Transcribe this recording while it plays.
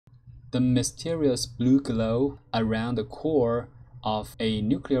The mysterious blue glow around the core of a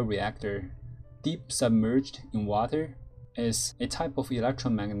nuclear reactor, deep submerged in water, is a type of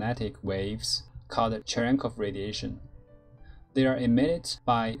electromagnetic waves called Cherenkov radiation. They are emitted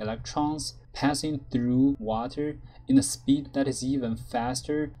by electrons passing through water in a speed that is even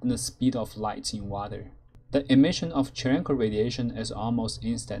faster than the speed of light in water. The emission of Cherenkov radiation is almost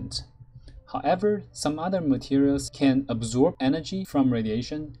instant. However, some other materials can absorb energy from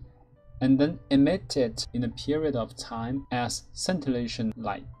radiation and then emit it in a period of time as scintillation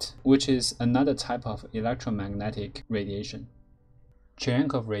light, which is another type of electromagnetic radiation.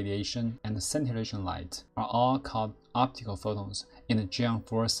 Cherenkov radiation and scintillation light are all called optical photons in the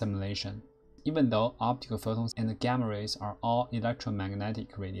Geant4 simulation. Even though optical photons and gamma rays are all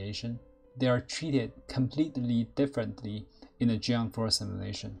electromagnetic radiation, they are treated completely differently in the Geant4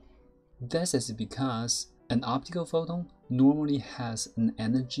 simulation. This is because an optical photon normally has an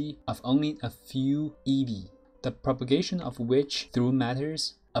energy of only a few eV, the propagation of which through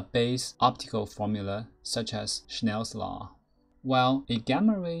matters obeys optical formula such as Snell's law, while a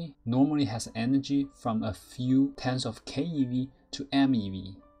gamma ray normally has energy from a few tens of keV to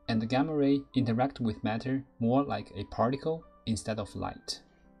MeV, and the gamma ray interact with matter more like a particle instead of light.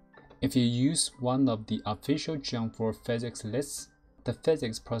 If you use one of the official Geant4 physics lists, the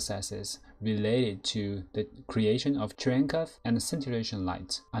physics processes related to the creation of Cherenkov and scintillation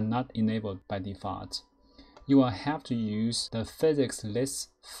light are not enabled by default. You will have to use the physics list's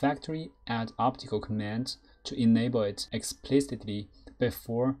factory add optical command to enable it explicitly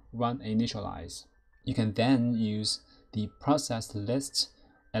before run initialize. You can then use the process list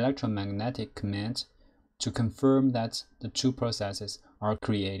electromagnetic command to confirm that the two processes are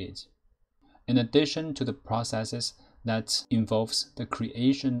created. In addition to the processes that involves the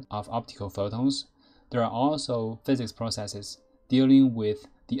creation of optical photons, there are also physics processes dealing with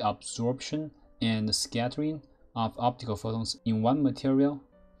the absorption and scattering of optical photons in one material,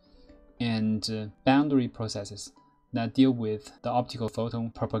 and boundary processes that deal with the optical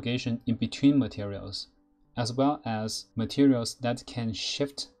photon propagation in between materials, as well as materials that can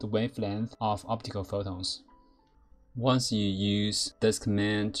shift the wavelength of optical photons. Once you use this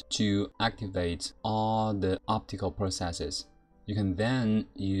command to activate all the optical processes, you can then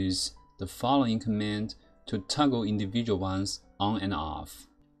use the following command to toggle individual ones on and off.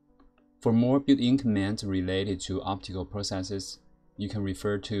 For more built-in commands related to optical processes, you can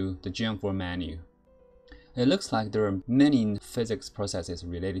refer to the Geant4 menu. It looks like there are many physics processes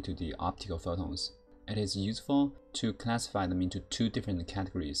related to the optical photons. It is useful to classify them into two different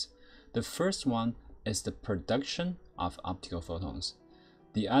categories. The first one is the production of optical photons.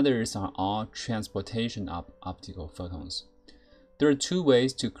 The others are all transportation of optical photons. There are two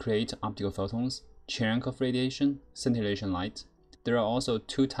ways to create optical photons: Cherenkov radiation, scintillation light. There are also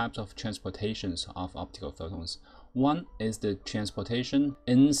two types of transportations of optical photons. One is the transportation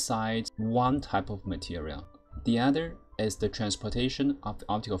inside one type of material. The other is the transportation of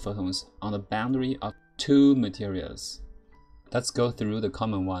optical photons on the boundary of two materials. Let's go through the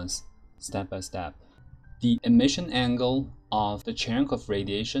common ones step by step. The emission angle of the Cherenkov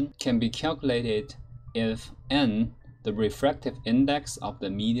radiation can be calculated if n, the refractive index of the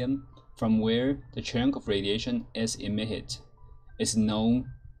medium from where the Cherenkov radiation is emitted, is known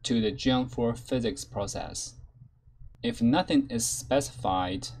to the Geant4 physics process. If nothing is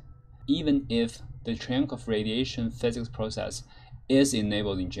specified, even if the Cherenkov radiation physics process is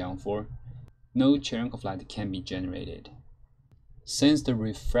enabled in Geant4, no Cherenkov light can be generated. Since the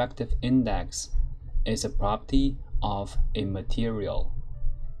refractive index is a property of a material,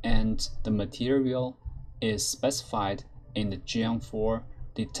 and the material is specified in the Geant4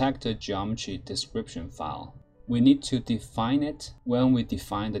 detector geometry description file, we need to define it when we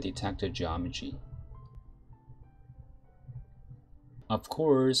define the detector geometry. Of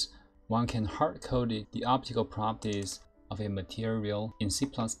course, one can hard-code the optical properties of a material in C++,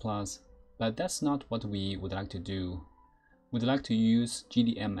 but that's not what we would like to do. We'd like to use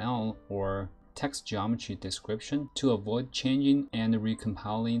GDML or text geometry description to avoid changing and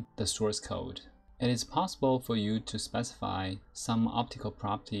recompiling the source code. It is possible for you to specify some optical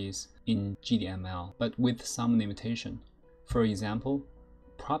properties in GDML, but with some limitation. For example,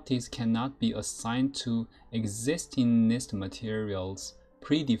 properties cannot be assigned to existing NIST materials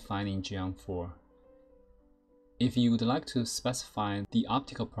predefined in Geant4. If you would like to specify the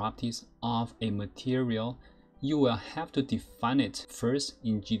optical properties of a material, you will have to define it first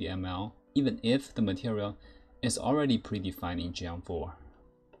in GDML, even if the material is already predefined in Geant4.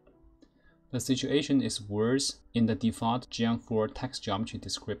 The situation is worse in the default Geant4 text geometry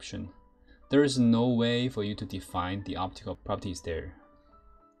description. There is no way for you to define the optical properties there.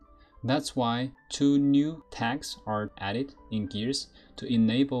 That's why 2 new tags are added in Gears to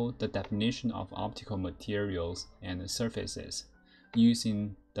enable the definition of optical materials and surfaces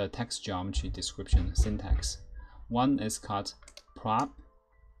using the text geometry description syntax. One is called prop,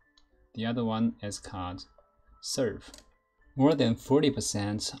 the other one is called serve. More than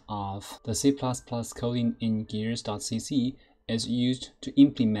 40% of the C++ coding in Gears.cc is used to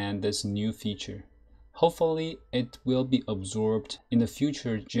implement this new feature. Hopefully, it will be absorbed in the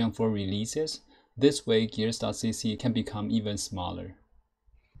future Geant4 releases. This way, Gears.cc can become even smaller.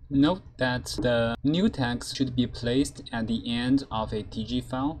 Note that the new text should be placed at the end of a TG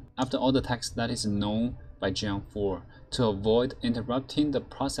file after all the text that is known by Geant4 to avoid interrupting the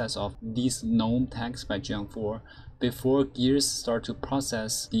process of these known tags by Geant4 before Gears start to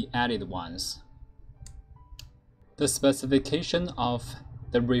process the added ones. The specification of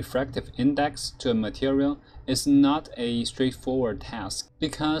the refractive index to a material is not a straightforward task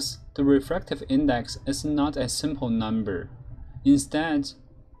because the refractive index is not a simple number. Instead,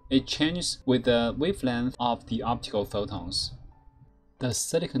 it changes with the wavelength of the optical photons. The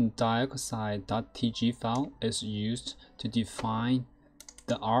silicon dioxide.tg file is used to define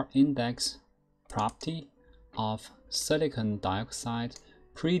the R-index property of silicon dioxide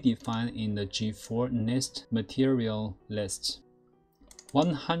predefined in the G4 NIST material list.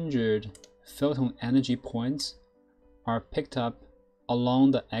 100 photon energy points are picked up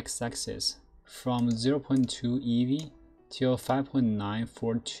along the x-axis from 0.2 eV till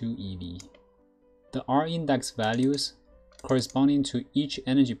 5.942 eV. The R-index values corresponding to each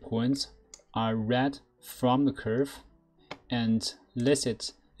energy point are read from the curve and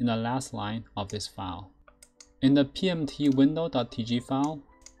listed in the last line of this file. In the PMT window.tg file,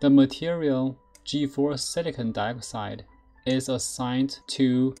 the material G4 silicon dioxide is assigned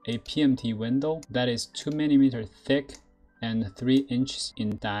to a PMT window that is 2 mm thick and 3 inches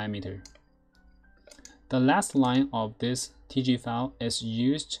in diameter. The last line of this TG file is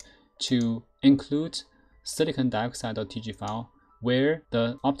used to include silicon dioxide.tg file where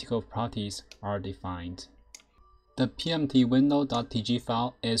the optical properties are defined. The PMT window.tg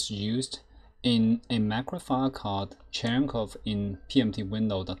file is used in a macro file called Cherenkov in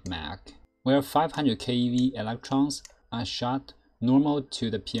pmtwindow.mac, where 500 keV electrons are shot normal to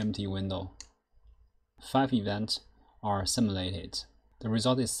the PMT window. 5 events are simulated. The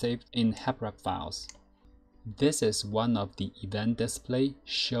result is saved in HAPREP files. This is one of the event display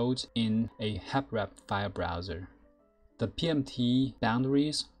showed in a HAPREP file browser. The PMT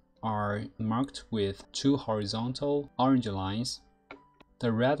boundaries are marked with 2 horizontal orange lines.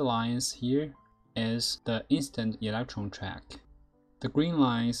 The red lines here is the instant electron track. The green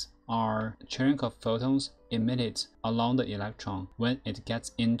lines are Cherenkov photons emitted along the electron when it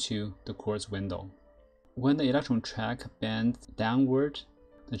gets into the quartz window. When the electron track bends downward,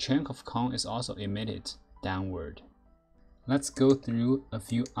 the Cherenkov cone is also emitted downward. Let's go through a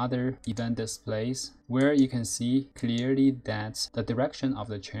few other event displays where you can see clearly that the direction of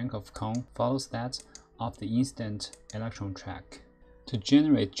the Cherenkov cone follows that of the instant electron track. To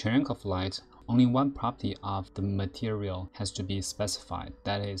generate Cherenkov light, only one property of the material has to be specified,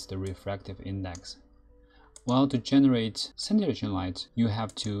 that is the refractive index. While to generate scintillation light, you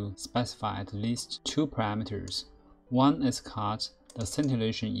have to specify at least 2 parameters. One is called the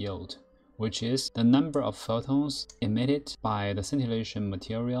scintillation yield, which is the number of photons emitted by the scintillation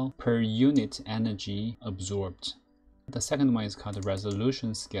material per unit energy absorbed. The second one is called the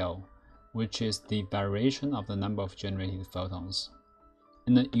resolution scale, which is the variation of the number of generated photons.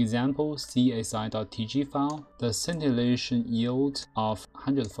 In the example CSI.tg file, the scintillation yield of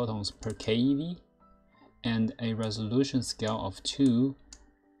 100 photons per keV and a resolution scale of 2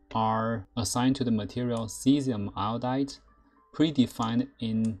 are assigned to the material cesium iodide predefined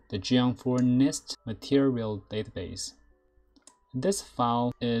in the Geant4 NIST material database. This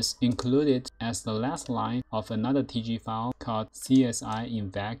file is included as the last line of another TG file called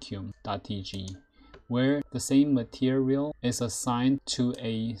CSI-in-vacuum.tg, where the same material is assigned to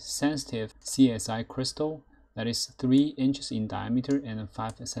a sensitive CSI crystal that is 3 inches in diameter and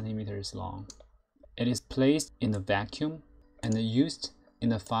 5 centimeters long. It is placed in a vacuum and used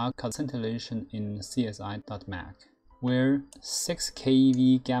in a file called scintillation in CSI.mac, where 6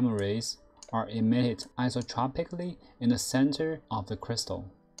 keV gamma rays are emitted isotropically in the center of the crystal.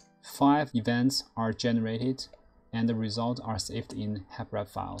 5 events are generated and the results are saved in HAPREP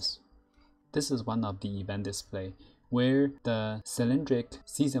files. This is one of the event display where the cylindric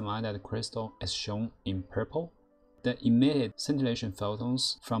cesium iodide crystal is shown in purple. The emitted scintillation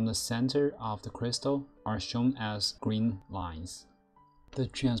photons from the center of the crystal are shown as green lines. The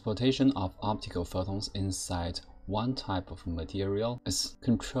transportation of optical photons inside one type of material is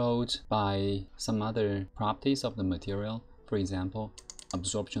controlled by some other properties of the material, for example,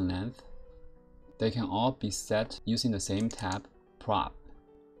 absorption length. They can all be set using the same tab, prop.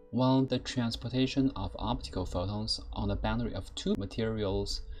 While the transportation of optical photons on the boundary of two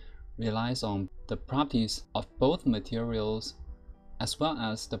materials relies on the properties of both materials as well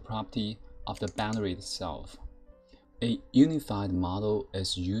as the property of the boundary itself. A unified model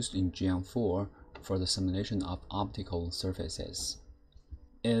is used in Geant4 for the simulation of optical surfaces.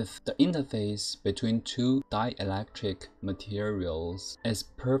 If the interface between two dielectric materials is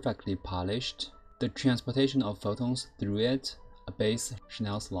perfectly polished, the transportation of photons through it obeys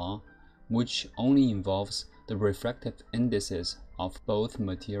Snell's law, which only involves the refractive indices of both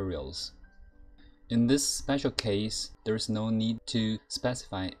materials. In this special case, there is no need to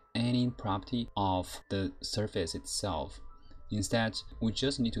specify any property of the surface itself. Instead, we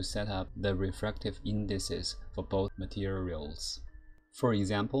just need to set up the refractive indices for both materials. For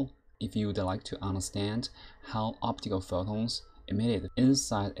example, if you would like to understand how optical photons emitted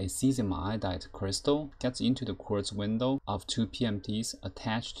inside a cesium iodide crystal gets into the quartz window of two PMTs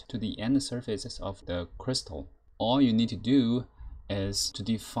attached to the end surfaces of the crystal, all you need to do is to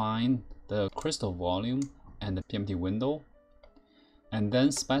define the crystal volume and the PMT window, and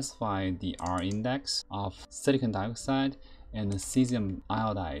then specify the R index of silicon dioxide and the cesium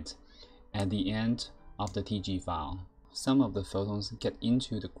iodide at the end of the TG file. Some of the photons get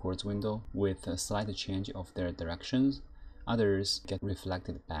into the quartz window with a slight change of their directions. Others get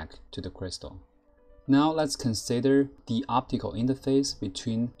reflected back to the crystal. Now let's consider the optical interface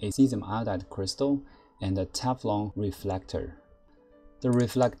between a cesium iodide crystal and a Teflon reflector. The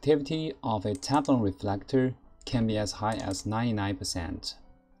reflectivity of a Teflon reflector can be as high as 99%.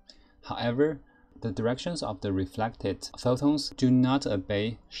 However, the directions of the reflected photons do not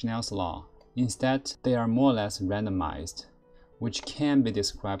obey Snell's law. Instead, they are more or less randomized, which can be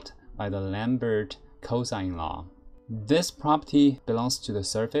described by the Lambert cosine law. This property belongs to the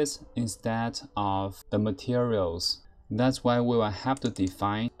surface instead of the materials. That's why we will have to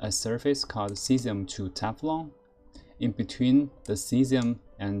define a surface called cesium to Teflon in between the cesium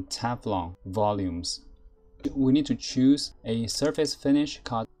and Teflon volumes. We need to choose a surface finish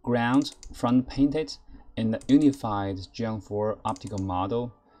called ground front painted in the unified Geant4 optical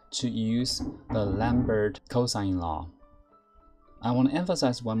model to use the Lambert cosine law. I want to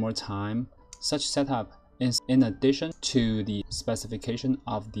emphasize one more time, such setup is in addition to the specification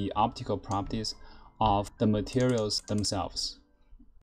of the optical properties of the materials themselves.